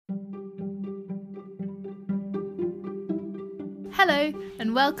Hello,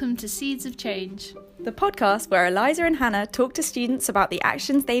 and welcome to Seeds of Change, the podcast where Eliza and Hannah talk to students about the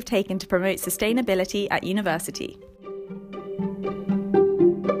actions they've taken to promote sustainability at university.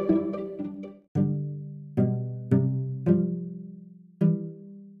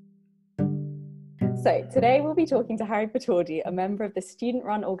 So today we'll be talking to Harry Patordi, a member of the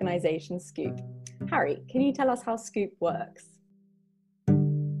student-run organisation Scoop. Harry, can you tell us how Scoop works?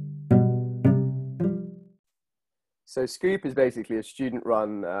 So Scoop is basically a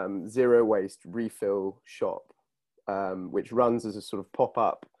student-run zero-waste refill shop, which runs as a sort of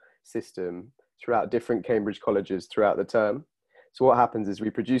pop-up system throughout different Cambridge colleges throughout the term. So what happens is we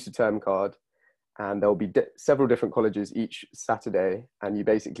produce a term card, and there'll be several different colleges each Saturday, and you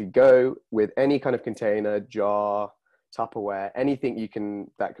basically go with any kind of container, jar, Tupperware, anything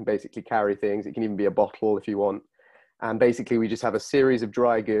that can basically carry things. It can even be a bottle if you want. And basically we just have a series of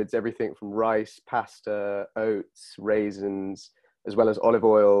dry goods, everything from rice, pasta, oats, raisins, as well as olive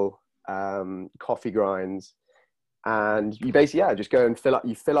oil, coffee grinds. And you basically, just go and fill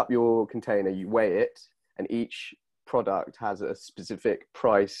up your container, you weigh it, and each product has a specific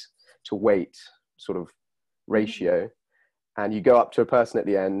price to weight sort of ratio. And you go up to a person at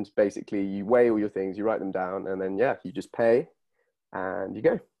the end, basically you weigh all your things, you write them down, and then, you just pay and you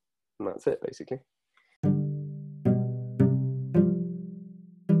go. And that's it, basically.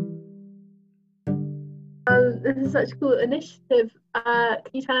 This is such a cool initiative. Can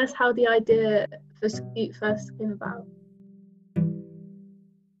you tell us how the idea for Scoop first came about?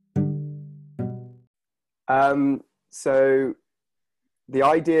 So the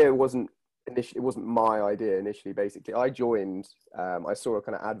idea wasn't my idea initially. Basically, I joined. I saw a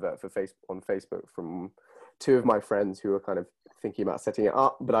kind of advert on Facebook from two of my friends who were kind of thinking about setting it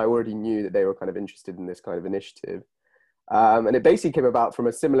up, but I already knew that they were kind of interested in this kind of initiative. And it basically came about from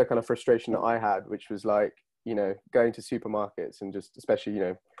a similar kind of frustration that I had, which was like, going to supermarkets and just, especially,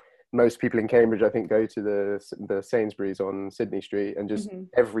 most people in Cambridge, I think, go to the Sainsbury's on Sydney Street, and just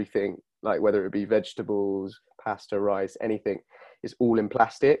everything, like whether it be vegetables, pasta, rice, anything, is all in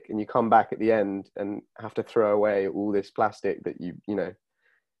plastic. And you come back at the end and have to throw away all this plastic that is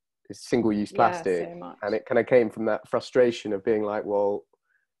single-use plastic. So much. And it kind of came from that frustration of being like, well,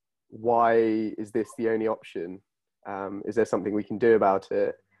 why is this the only option? Is there something we can do about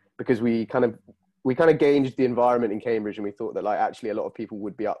it? Because we kind of gauged the environment in Cambridge, and we thought that, like, actually a lot of people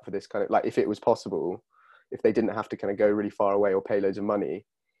would be up for this kind of, like, if it was possible, if they didn't have to kind of go really far away or pay loads of money,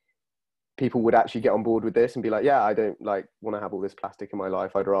 people would actually get on board with this and be like, I don't want to have all this plastic in my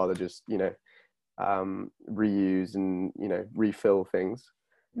life. I'd rather just reuse and refill things.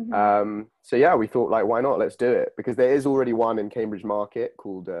 So we thought, like, why not? Let's do it, because there is already one in Cambridge Market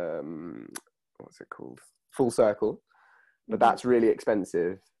called what's it called? Full Circle, but that's really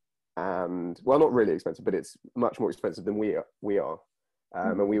expensive. And not really expensive, but it's much more expensive than we are.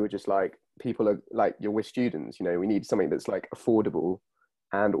 And we were just like, people are like, we're students, we need something that's like affordable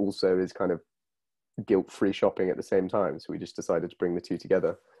and also is kind of guilt-free shopping at the same time. So we just decided to bring the two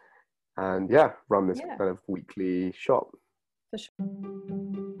together and run this kind of weekly shop. For sure.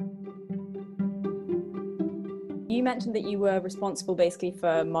 You mentioned that you were responsible basically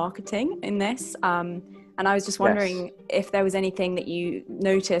for marketing in this. And I was just wondering if there was anything that you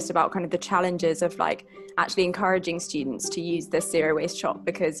noticed about kind of the challenges of like actually encouraging students to use this zero waste shop,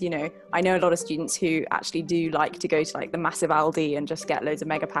 because, I know a lot of students who actually do like to go to like the massive Aldi and just get loads of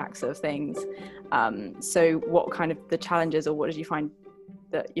mega packs of things. So what kind of the challenges, or what did you find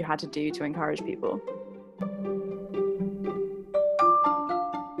that you had to do to encourage people?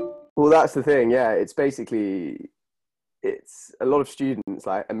 Well, that's the thing. It's basically, it's a lot of students,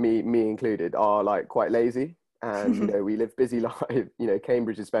 like, and me included, are like quite lazy, and we live busy life.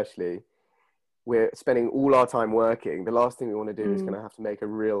 Cambridge especially, we're spending all our time working. The last thing we want to do is kind of have to make a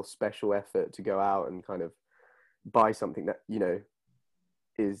real special effort to go out and kind of buy something that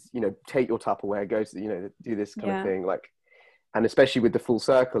is take your Tupperware, go to do this kind of thing, like. And especially with the Full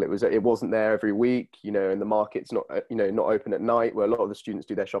Circle, it wasn't there every week, and the market's not not open at night, where a lot of the students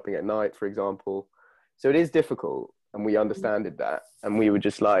do their shopping at night, for example. So it is difficult. And we understood that, and we were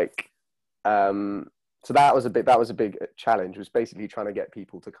just like, so that was a big challenge, was basically trying to get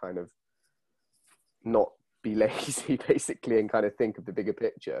people to kind of not be lazy, basically, and kind of think of the bigger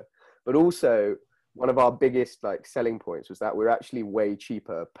picture. But also, one of our biggest like selling points was that we're actually way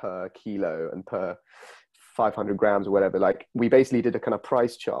cheaper per kilo and per 500 grams or whatever. Like, we basically did a kind of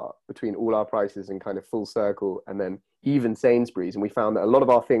price chart between all our prices and kind of Full Circle, and then even Sainsbury's, and we found that a lot of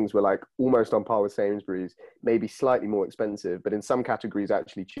our things were like almost on par with Sainsbury's, maybe slightly more expensive, but in some categories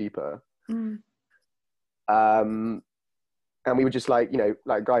actually cheaper. and we were just like,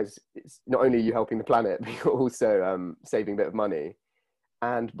 like, guys, it's not only are you helping the planet, but you're also saving a bit of money.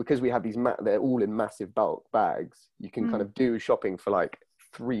 And because we have these, they're all in massive bulk bags, you can kind of do shopping for like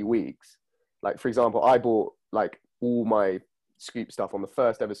 3 weeks. Like, for example, I bought like all my Scoop stuff on the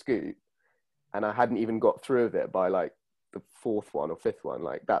first ever Scoop, and I hadn't even got through with it by like the 4th one or 5th one.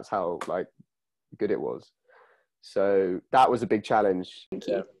 Like, that's how like good it was. So that was a big challenge. Thank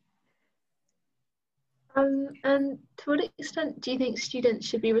you. And to what extent do you think students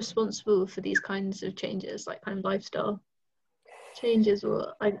should be responsible for these kinds of changes, like kind of lifestyle changes,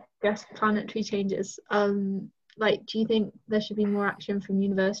 or I guess planetary changes? Like, do you think there should be more action from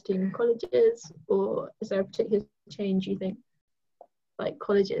university and colleges, or is there a particular change you think like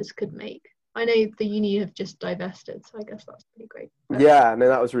colleges could make? I know the uni have just divested, so I guess that's pretty great. Yeah, no,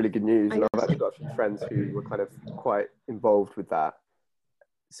 that was really good news. And I've actually got a few friends who were kind of quite involved with that.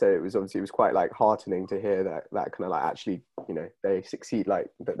 So it was quite like heartening to hear that kind of like actually, they succeed, like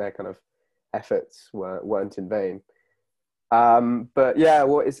that their kind of efforts weren't in vain. But yeah,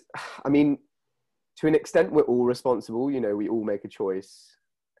 I mean, to an extent, we're all responsible. We all make a choice,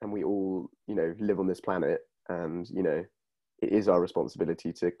 and we all, live on this planet, and it is our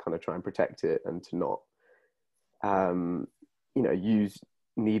responsibility to kind of try and protect it and to not, use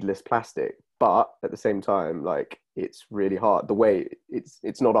needless plastic. But at the same time, like, it's really hard. The way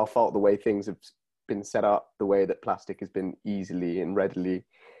it's not our fault. The way things have been set up, the way that plastic has been easily and readily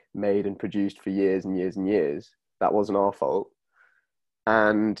made and produced for years and years and years, that wasn't our fault.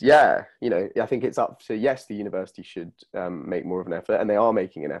 And yeah, I think it's up to, yes, the university should make more of an effort, and they are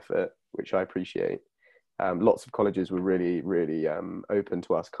making an effort, which I appreciate. Lots of colleges were really, really open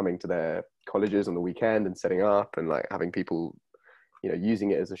to us coming to their colleges on the weekend and setting up and like having people,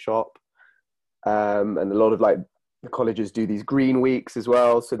 using it as a shop. And a lot of like the colleges do these green weeks as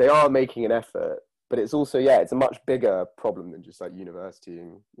well. So they are making an effort, but it's also, it's a much bigger problem than just like university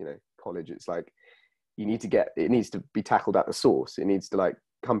and, college. It's like, it needs to be tackled at the source. It needs to, like,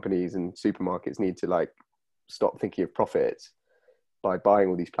 companies and supermarkets need to like stop thinking of profits by buying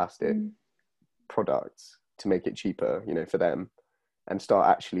all these plastic products to make it cheaper, for them, and start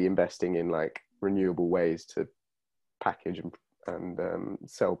actually investing in like renewable ways to package and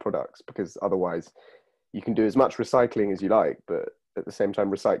sell products, because otherwise you can do as much recycling as you like, but at the same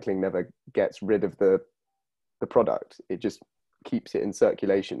time recycling never gets rid of the product. It just keeps it in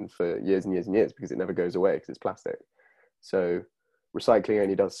circulation for years and years and years because it never goes away because it's plastic. So recycling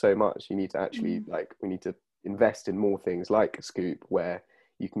only does so much. You need to actually we need to invest in more things like a Scoop, where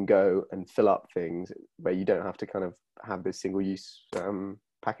you can go and fill up things where you don't have to kind of have this single use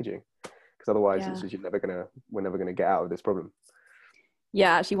packaging, because otherwise it's just we're never gonna get out of this problem.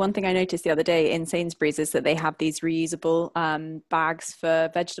 Yeah, actually, one thing I noticed the other day in Sainsbury's is that they have these reusable bags for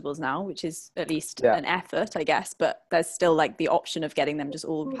vegetables now, which is at least an effort, I guess, but there's still like the option of getting them just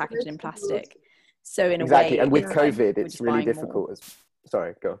all packaged in plastic. So in a way, and with COVID, it's really difficult.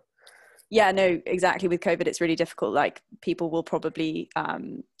 Sorry, go on. Yeah, no, exactly. With COVID, it's really difficult. Like, people will probably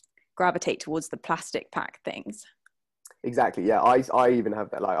gravitate towards the plastic pack things. Exactly. Yeah, I even have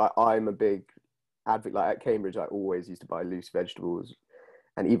that. Like, I'm a big advocate. Like at Cambridge, I always used to buy loose vegetables.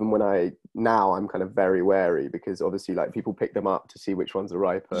 And even I'm kind of very wary, because obviously like people pick them up to see which ones are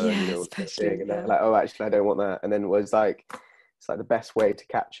riper, especially, and they're like, oh, actually I don't want that. And then it's like the best way to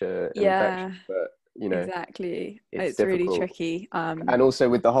catch an infection, but exactly, it's really tricky. And also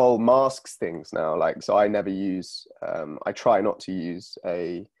with the whole masks things now, like, so I never use I try not to use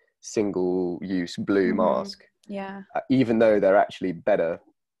a single use blue mask, even though they're actually better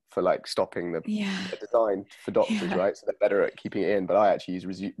for like stopping they're designed for doctors, right? So they're better at keeping it in. But I actually use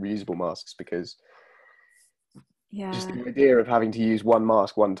reusable masks, because just the idea of having to use one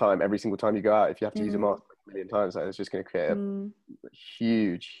mask one time every single time you go out, if you have to use a mask a million times, like, it's just going to create a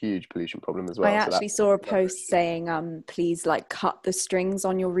huge pollution problem as well. I actually saw a post saying please like cut the strings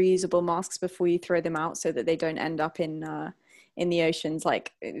on your reusable masks before you throw them out, so that they don't end up in the oceans,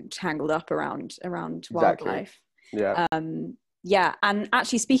 like tangled up around wildlife. Yeah, and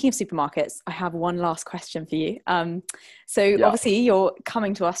actually, speaking of supermarkets, I have one last question for you. Obviously you're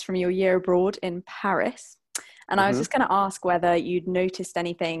coming to us from your year abroad in Paris, and I was just going to ask whether you'd noticed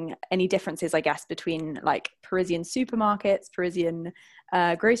any differences, I guess, between like Parisian supermarkets, Parisian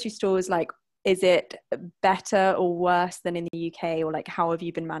grocery stores. Like, is it better or worse than in the UK, or like how have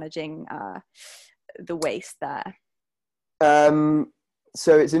you been managing the waste there?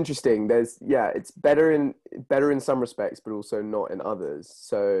 So it's interesting. It's better in some respects, but also not in others.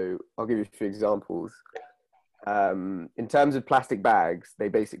 So I'll give you a few examples. In terms of plastic bags, they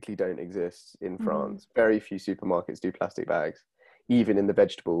basically don't exist in France. Very few supermarkets do plastic bags, even in the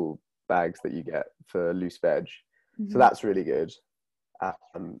vegetable bags that you get for loose veg. So that's really good.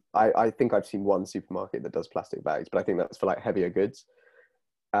 I think I've seen one supermarket that does plastic bags, but I think that's for like heavier goods.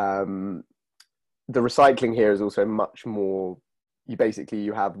 The recycling here is also much more,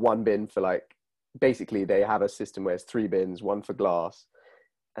 you have one bin for like, basically they have a system where it's 3 bins, one for glass,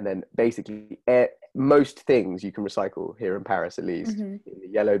 and then basically most things you can recycle here in Paris, at least, in the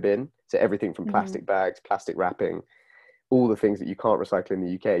yellow bin. So everything from plastic bags, plastic wrapping, all the things that you can't recycle in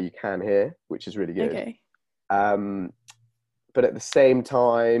the UK, you can here, which is really good. Okay. But at the same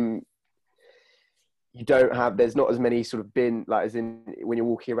time, there's not as many sort of bin, like as in when you're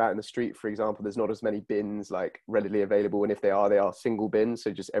walking around in the street, for example, there's not as many bins like readily available. And if they are single bins.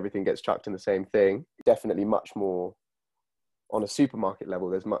 So just everything gets chucked in the same thing. Definitely much more on a supermarket level.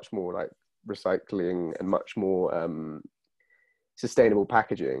 There's much more like recycling and much more sustainable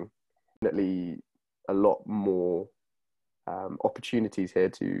packaging. Definitely a lot more opportunities here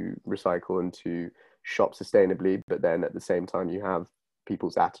to recycle and to shop sustainably. But then at the same time, you have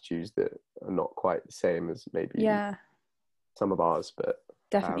people's attitudes that are not quite the same as maybe some of ours, but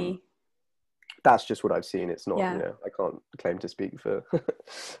definitely that's just what I've seen. It's not, Yeah. you know, I can't claim to speak for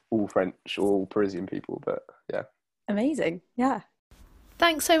all French or all Parisian people, but yeah. Amazing. Yeah.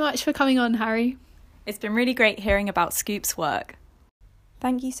 Thanks so much for coming on, Harry. It's been really great hearing about Scoop's work.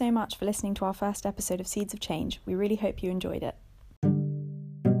 Thank you so much for listening to our first episode of Seeds of Change. We really hope you enjoyed it.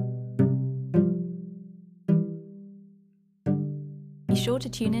 Be sure to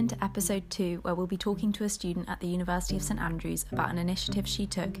tune in to episode 2, where we'll be talking to a student at the University of St Andrews about an initiative she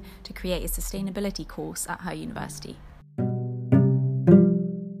took to create a sustainability course at her university.